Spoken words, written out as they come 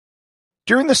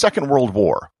During the Second World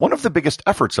War, one of the biggest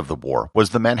efforts of the war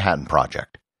was the Manhattan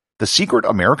Project, the secret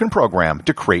American program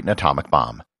to create an atomic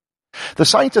bomb. The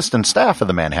scientists and staff of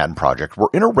the Manhattan Project were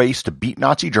in a race to beat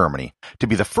Nazi Germany to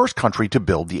be the first country to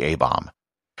build the A-bomb.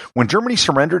 When Germany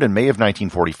surrendered in May of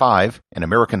 1945 and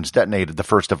Americans detonated the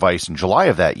first device in July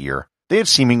of that year, they had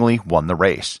seemingly won the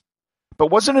race. But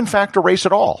was it in fact a race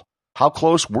at all? How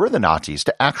close were the Nazis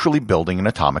to actually building an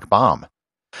atomic bomb?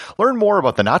 Learn more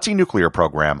about the Nazi nuclear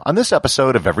program on this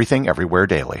episode of Everything Everywhere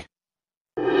Daily.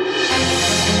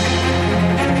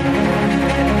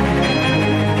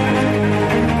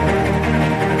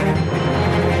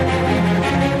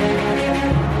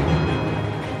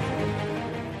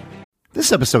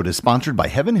 This episode is sponsored by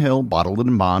Heaven Hill Bottled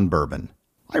and Bond Bourbon.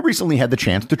 I recently had the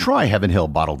chance to try Heaven Hill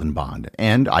Bottled and Bond,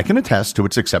 and I can attest to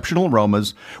its exceptional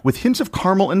aromas with hints of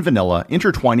caramel and vanilla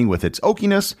intertwining with its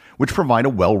oakiness, which provide a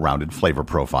well-rounded flavor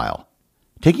profile.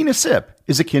 Taking a sip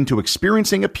is akin to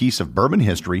experiencing a piece of bourbon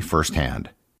history firsthand.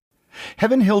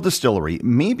 Heaven Hill Distillery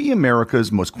may be America's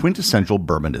most quintessential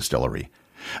bourbon distillery.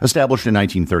 Established in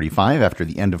 1935 after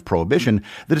the end of Prohibition,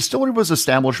 the distillery was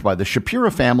established by the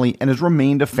Shapiro family and has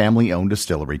remained a family-owned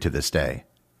distillery to this day.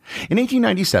 In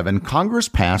 1897, Congress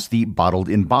passed the Bottled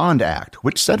in Bond Act,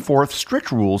 which set forth strict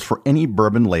rules for any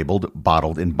bourbon labeled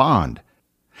Bottled in Bond.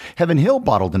 Heaven Hill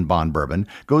Bottled in Bond Bourbon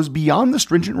goes beyond the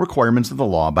stringent requirements of the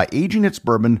law by aging its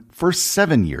bourbon for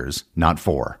 7 years, not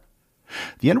 4.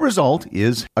 The end result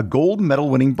is a gold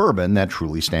medal-winning bourbon that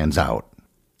truly stands out.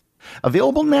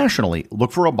 Available nationally,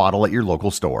 look for a bottle at your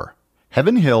local store.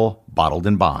 Heaven Hill Bottled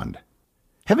in Bond.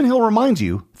 Heaven Hill reminds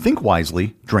you, think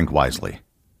wisely, drink wisely.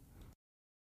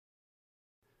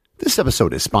 This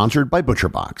episode is sponsored by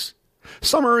ButcherBox.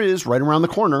 Summer is right around the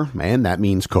corner, and that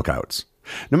means cookouts.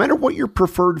 No matter what your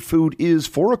preferred food is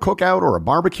for a cookout or a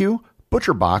barbecue,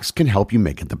 ButcherBox can help you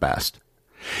make it the best.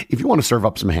 If you want to serve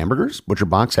up some hamburgers,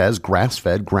 ButcherBox has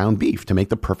grass-fed ground beef to make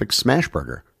the perfect smash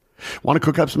burger. Want to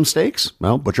cook up some steaks?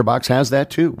 Well, ButcherBox has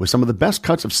that too, with some of the best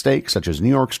cuts of steak such as New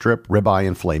York strip, ribeye,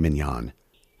 and filet mignon.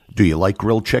 Do you like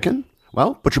grilled chicken?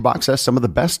 Well, ButcherBox has some of the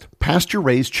best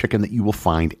pasture-raised chicken that you will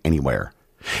find anywhere.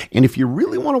 And if you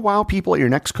really want to wow people at your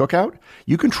next cookout,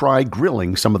 you can try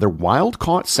grilling some of their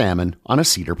wild-caught salmon on a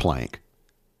cedar plank.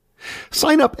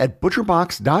 Sign up at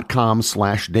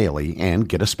butcherbox.com/daily and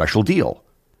get a special deal.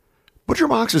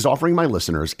 ButcherBox is offering my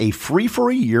listeners a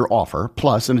free-for-a-year offer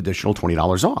plus an additional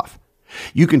 $20 off.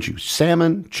 You can choose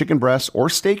salmon, chicken breasts, or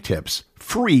steak tips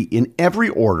free in every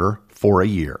order for a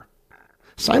year.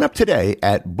 Sign up today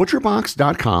at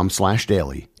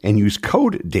butcherbox.com/daily and use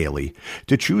code DAILY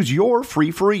to choose your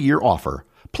free-for-a-year offer,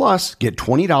 plus get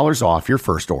 $20 off your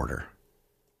first order.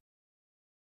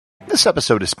 This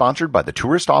episode is sponsored by the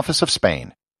Tourist Office of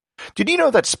Spain. Did you know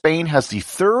that Spain has the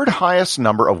third highest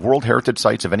number of World Heritage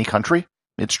Sites of any country?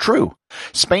 It's true.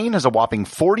 Spain has a whopping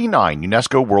 49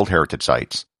 UNESCO World Heritage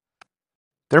Sites.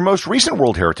 Their most recent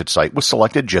World Heritage Site was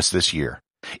selected just this year.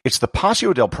 It's the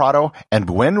Paseo del Prado and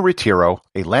Buen Retiro,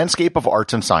 a landscape of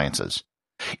arts and sciences.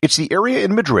 It's the area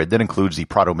in Madrid that includes the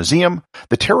Prado Museum,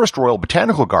 the terraced Royal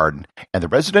Botanical Garden, and the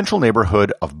residential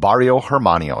neighborhood of Barrio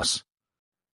Hermanos.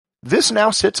 This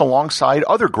now sits alongside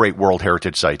other great World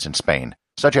Heritage Sites in Spain,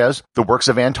 such as the works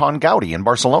of Anton Gaudi in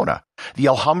Barcelona, the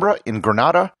Alhambra in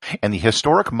Granada, and the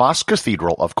historic Mosque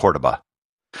Cathedral of Cordoba.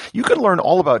 You can learn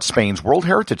all about Spain's World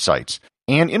Heritage Sites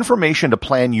and information to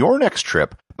plan your next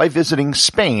trip by visiting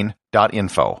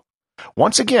spain.info.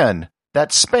 Once again,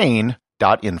 that's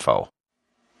spain.info.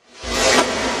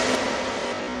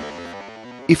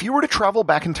 If you were to travel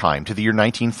back in time to the year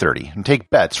 1930 and take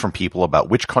bets from people about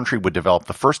which country would develop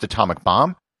the first atomic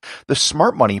bomb, the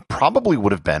smart money probably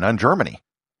would have been on Germany.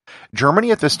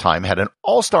 Germany at this time had an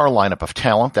all-star lineup of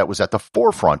talent that was at the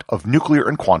forefront of nuclear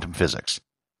and quantum physics.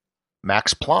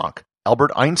 Max Planck,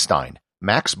 Albert Einstein,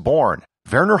 Max Born,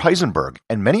 Werner Heisenberg,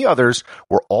 and many others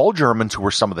were all Germans who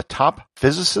were some of the top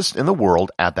physicists in the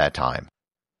world at that time.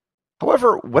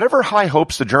 However, whatever high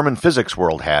hopes the German physics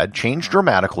world had changed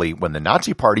dramatically when the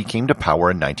Nazi Party came to power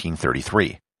in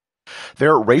 1933.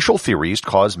 Their racial theories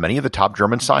caused many of the top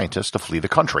German scientists to flee the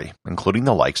country, including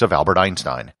the likes of Albert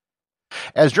Einstein.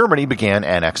 As Germany began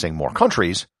annexing more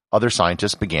countries, other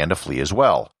scientists began to flee as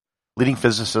well. Leading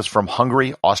physicists from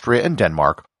Hungary, Austria, and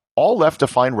Denmark all left to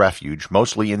find refuge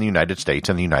mostly in the United States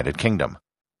and the United Kingdom.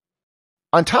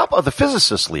 On top of the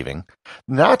physicists leaving,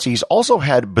 the Nazis also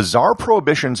had bizarre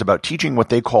prohibitions about teaching what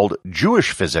they called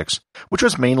Jewish physics, which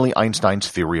was mainly Einstein's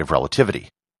theory of relativity.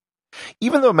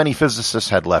 Even though many physicists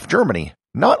had left Germany,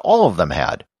 not all of them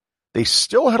had. They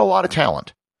still had a lot of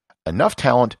talent, enough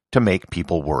talent to make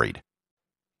people worried.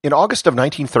 In August of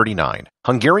 1939,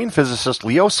 Hungarian physicist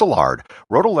Leo Szilard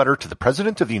wrote a letter to the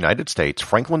President of the United States,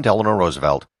 Franklin Delano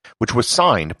Roosevelt, which was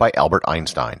signed by Albert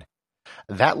Einstein.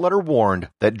 That letter warned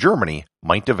that Germany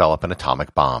might develop an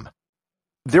atomic bomb.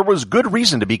 There was good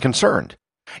reason to be concerned.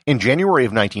 In January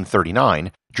of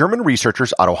 1939, German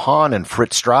researchers Otto Hahn and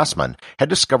Fritz Strassmann had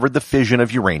discovered the fission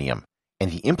of uranium,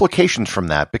 and the implications from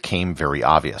that became very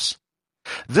obvious.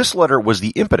 This letter was the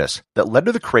impetus that led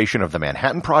to the creation of the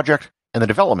Manhattan Project and the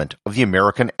development of the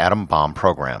American atom bomb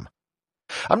program.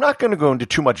 I'm not going to go into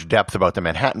too much depth about the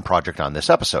Manhattan Project on this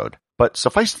episode, but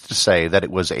suffice it to say that it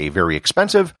was a very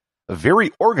expensive,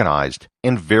 very organized,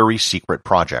 and very secret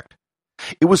project.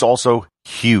 It was also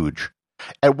huge.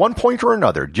 At one point or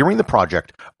another during the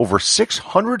project, over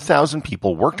 600,000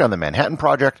 people worked on the Manhattan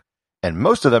Project, and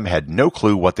most of them had no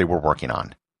clue what they were working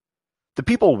on. The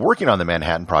people working on the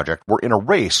Manhattan Project were in a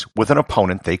race with an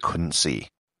opponent they couldn't see.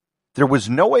 There was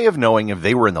no way of knowing if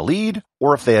they were in the lead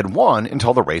or if they had won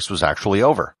until the race was actually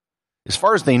over. As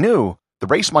far as they knew, the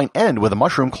race might end with a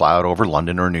mushroom cloud over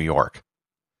London or New York.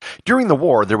 During the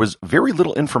war, there was very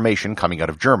little information coming out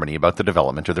of Germany about the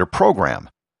development of their program.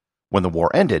 When the war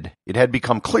ended, it had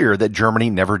become clear that Germany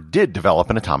never did develop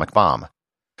an atomic bomb.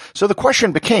 So the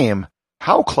question became,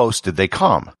 how close did they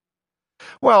come?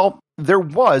 Well, there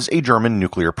was a German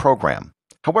nuclear program.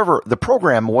 However, the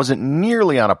program wasn't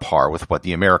nearly on a par with what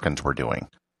the Americans were doing.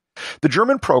 The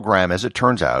German program, as it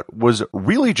turns out, was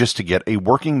really just to get a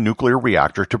working nuclear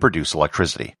reactor to produce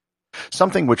electricity,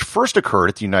 something which first occurred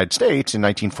at the United States in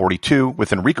 1942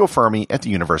 with Enrico Fermi at the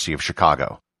University of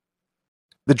Chicago.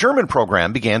 The German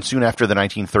program began soon after the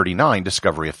 1939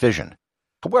 discovery of fission.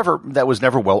 However, that was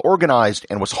never well organized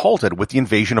and was halted with the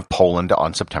invasion of Poland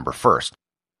on September 1st.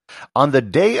 On the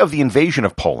day of the invasion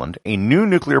of Poland, a new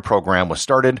nuclear program was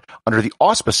started under the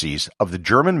auspices of the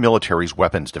German military's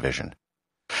weapons division.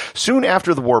 Soon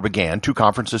after the war began, two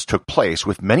conferences took place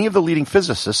with many of the leading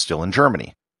physicists still in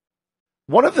Germany.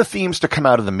 One of the themes to come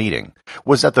out of the meeting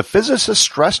was that the physicists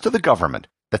stressed to the government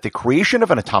that the creation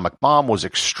of an atomic bomb was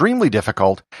extremely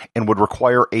difficult and would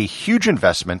require a huge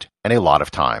investment and a lot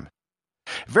of time.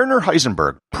 Werner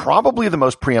Heisenberg, probably the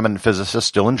most preeminent physicist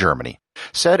still in Germany,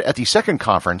 said at the second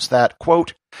conference that,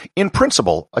 quote, "In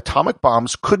principle, atomic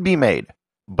bombs could be made,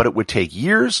 but it would take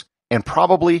years and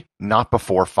probably not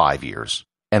before 5 years."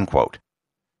 End quote.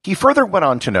 He further went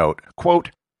on to note, quote,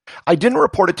 "I didn't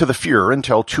report it to the Fuhrer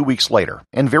until 2 weeks later,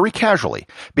 and very casually,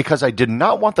 because I did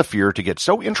not want the Fuhrer to get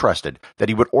so interested that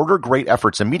he would order great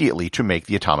efforts immediately to make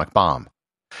the atomic bomb.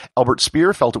 Albert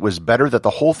Speer felt it was better that the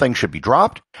whole thing should be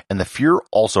dropped, and the Fuhrer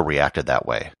also reacted that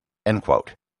way." End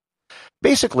quote.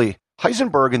 Basically,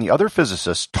 Heisenberg and the other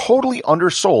physicists totally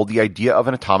undersold the idea of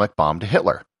an atomic bomb to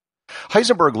Hitler.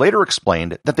 Heisenberg later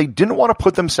explained that they didn't want to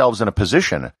put themselves in a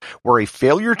position where a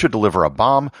failure to deliver a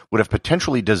bomb would have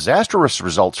potentially disastrous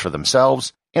results for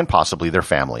themselves and possibly their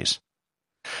families.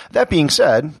 That being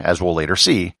said, as we'll later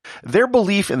see, their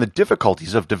belief in the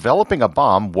difficulties of developing a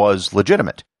bomb was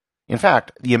legitimate. In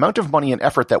fact, the amount of money and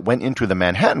effort that went into the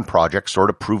Manhattan Project sort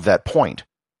of proved that point.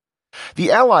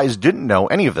 The Allies didn't know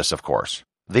any of this, of course.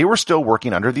 They were still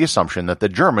working under the assumption that the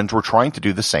Germans were trying to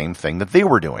do the same thing that they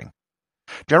were doing.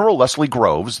 General Leslie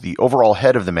Groves, the overall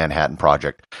head of the Manhattan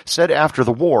Project, said after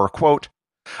the war, quote,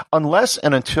 "Unless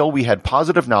and until we had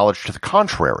positive knowledge to the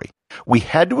contrary, we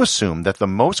had to assume that the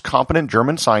most competent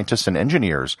German scientists and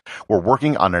engineers were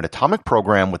working on an atomic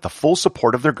program with the full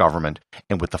support of their government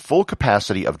and with the full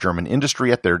capacity of German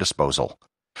industry at their disposal.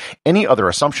 Any other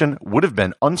assumption would have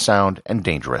been unsound and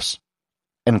dangerous."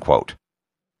 End quote.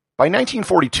 By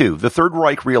 1942, the Third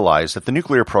Reich realized that the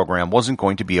nuclear program wasn't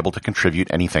going to be able to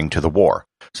contribute anything to the war,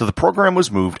 so the program was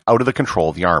moved out of the control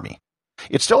of the army.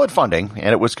 It still had funding, and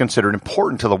it was considered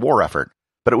important to the war effort,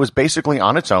 but it was basically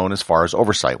on its own as far as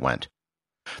oversight went.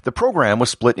 The program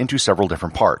was split into several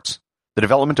different parts: the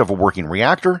development of a working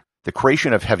reactor, the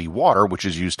creation of heavy water, which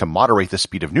is used to moderate the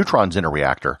speed of neutrons in a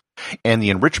reactor, and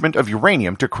the enrichment of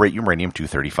uranium to create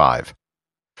uranium-235.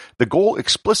 The goal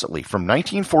explicitly from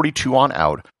 1942 on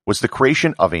out was the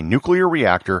creation of a nuclear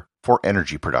reactor for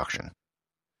energy production.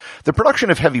 The production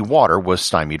of heavy water was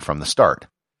stymied from the start.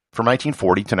 From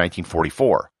 1940 to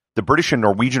 1944, the British and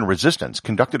Norwegian resistance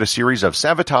conducted a series of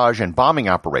sabotage and bombing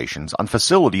operations on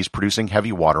facilities producing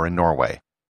heavy water in Norway.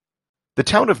 The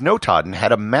town of Notodden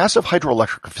had a massive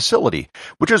hydroelectric facility,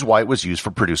 which is why it was used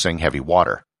for producing heavy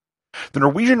water. The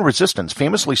Norwegian resistance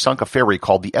famously sunk a ferry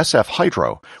called the SF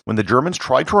Hydro when the Germans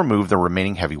tried to remove the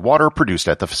remaining heavy water produced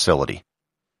at the facility.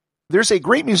 There's a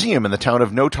great museum in the town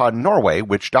of Notodden, Norway,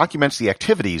 which documents the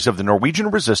activities of the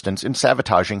Norwegian resistance in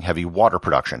sabotaging heavy water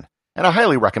production, and I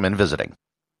highly recommend visiting.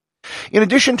 In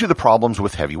addition to the problems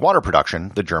with heavy water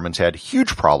production, the Germans had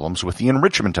huge problems with the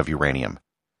enrichment of uranium.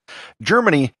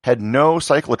 Germany had no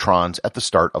cyclotrons at the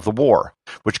start of the war,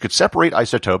 which could separate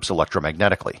isotopes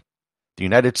electromagnetically. The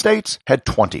United States had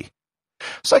 20.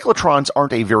 Cyclotrons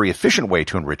aren't a very efficient way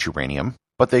to enrich uranium,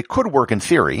 but they could work in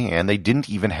theory, and they didn't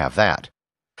even have that.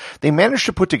 They managed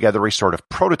to put together a sort of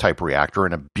prototype reactor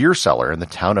in a beer cellar in the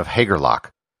town of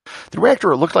Hagerlach. The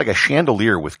reactor looked like a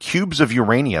chandelier with cubes of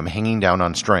uranium hanging down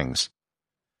on strings.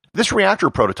 This reactor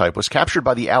prototype was captured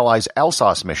by the Allies'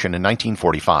 Alsace mission in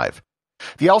 1945.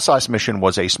 The Alsace mission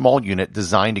was a small unit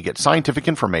designed to get scientific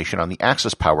information on the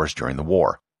Axis powers during the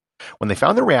war. When they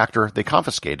found the reactor, they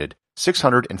confiscated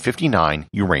 659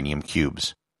 uranium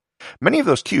cubes. Many of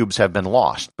those cubes have been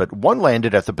lost, but one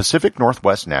landed at the Pacific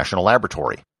Northwest National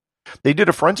Laboratory. They did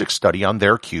a forensic study on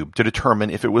their cube to determine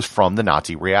if it was from the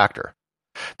Nazi reactor.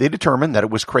 They determined that it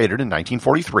was created in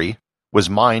 1943, was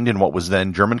mined in what was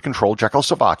then German-controlled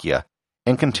Czechoslovakia,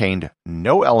 and contained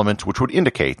no element which would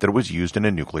indicate that it was used in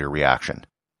a nuclear reaction.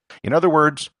 In other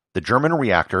words, the German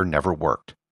reactor never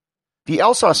worked. The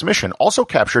Alsace mission also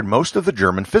captured most of the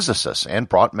German physicists and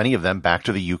brought many of them back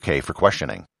to the UK for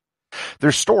questioning.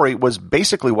 Their story was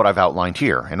basically what I've outlined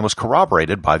here and was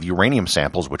corroborated by the uranium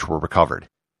samples which were recovered.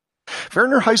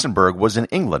 Werner Heisenberg was in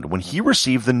England when he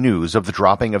received the news of the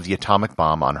dropping of the atomic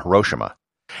bomb on Hiroshima,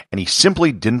 and he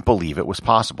simply didn't believe it was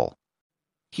possible.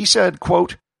 He said,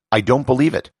 quote, "I don't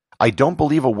believe it. I don't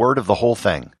believe a word of the whole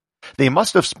thing. They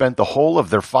must have spent the whole of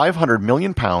their 500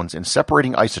 million pounds in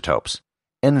separating isotopes,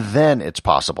 and then it's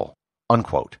possible."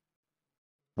 Unquote.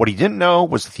 What he didn't know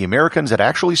was that the Americans had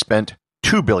actually spent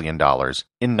 $2 billion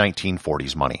in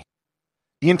 1940s money.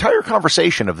 The entire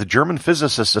conversation of the German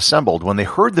physicists assembled when they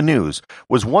heard the news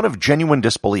was one of genuine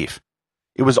disbelief.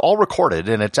 It was all recorded,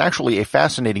 and it's actually a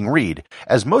fascinating read,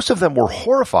 as most of them were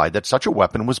horrified that such a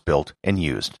weapon was built and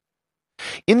used.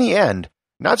 In the end,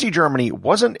 Nazi Germany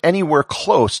wasn't anywhere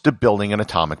close to building an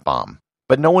atomic bomb,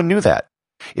 but no one knew that.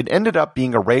 It ended up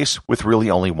being a race with really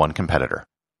only one competitor.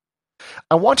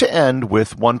 I want to end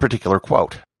with one particular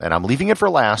quote, and I'm leaving it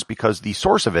for last because the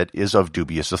source of it is of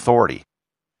dubious authority.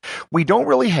 We don't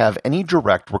really have any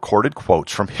direct recorded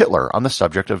quotes from Hitler on the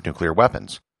subject of nuclear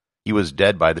weapons. He was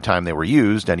dead by the time they were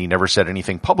used, and he never said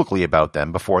anything publicly about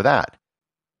them before that.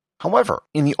 However,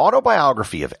 in the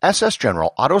autobiography of SS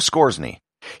General Otto Skorzeny,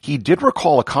 he did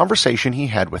recall a conversation he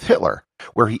had with Hitler,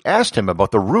 where he asked him about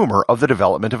the rumor of the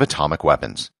development of atomic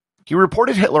weapons. He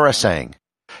reported Hitler as saying,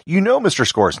 "You know, Mr.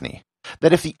 Skorzeny,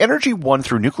 that if the energy won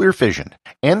through nuclear fission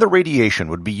and the radiation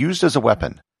would be used as a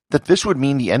weapon, that this would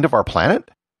mean the end of our planet?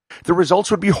 The results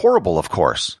would be horrible, of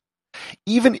course.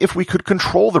 Even if we could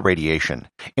control the radiation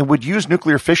and would use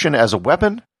nuclear fission as a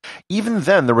weapon, even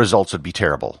then the results would be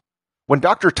terrible. When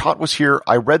Dr. Tott was here,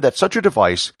 I read that such a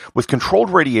device with controlled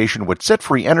radiation would set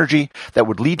free energy that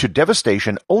would lead to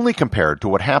devastation only compared to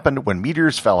what happened when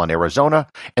meteors fell on Arizona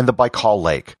and the Baikal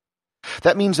Lake.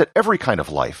 That means that every kind of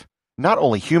life, not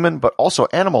only human but also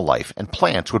animal life and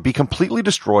plants, would be completely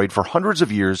destroyed for hundreds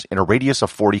of years in a radius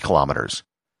of 40 kilometers.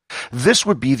 This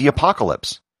would be the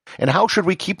apocalypse. And how should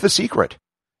we keep the secret?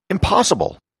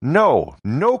 Impossible. No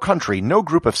country, no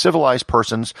group of civilized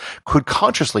persons could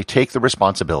consciously take the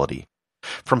responsibility.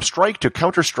 From strike to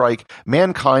counter-strike,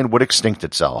 mankind would extinct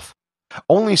itself.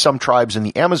 Only some tribes in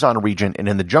the Amazon region and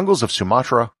in the jungles of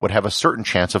Sumatra would have a certain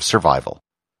chance of survival."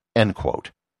 End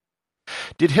quote.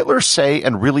 Did Hitler say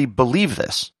and really believe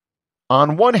this?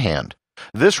 On one hand,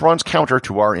 this runs counter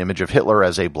to our image of Hitler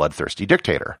as a bloodthirsty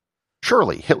dictator.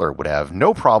 Surely Hitler would have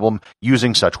no problem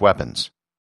using such weapons.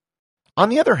 On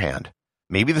the other hand,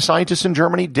 maybe the scientists in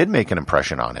Germany did make an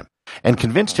impression on him and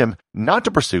convinced him not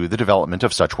to pursue the development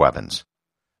of such weapons.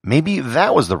 Maybe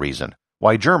that was the reason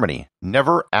why Germany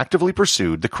never actively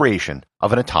pursued the creation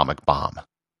of an atomic bomb.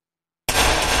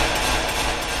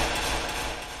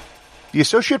 The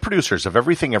associate producers of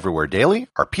Everything Everywhere Daily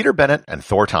are Peter Bennett and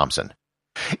Thor Thompson.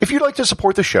 If you'd like to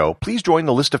support the show, please join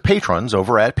the list of patrons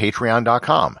over at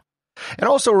patreon.com. And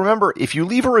also remember, if you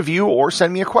leave a review or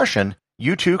send me a question,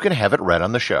 you too can have it read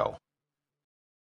on the show.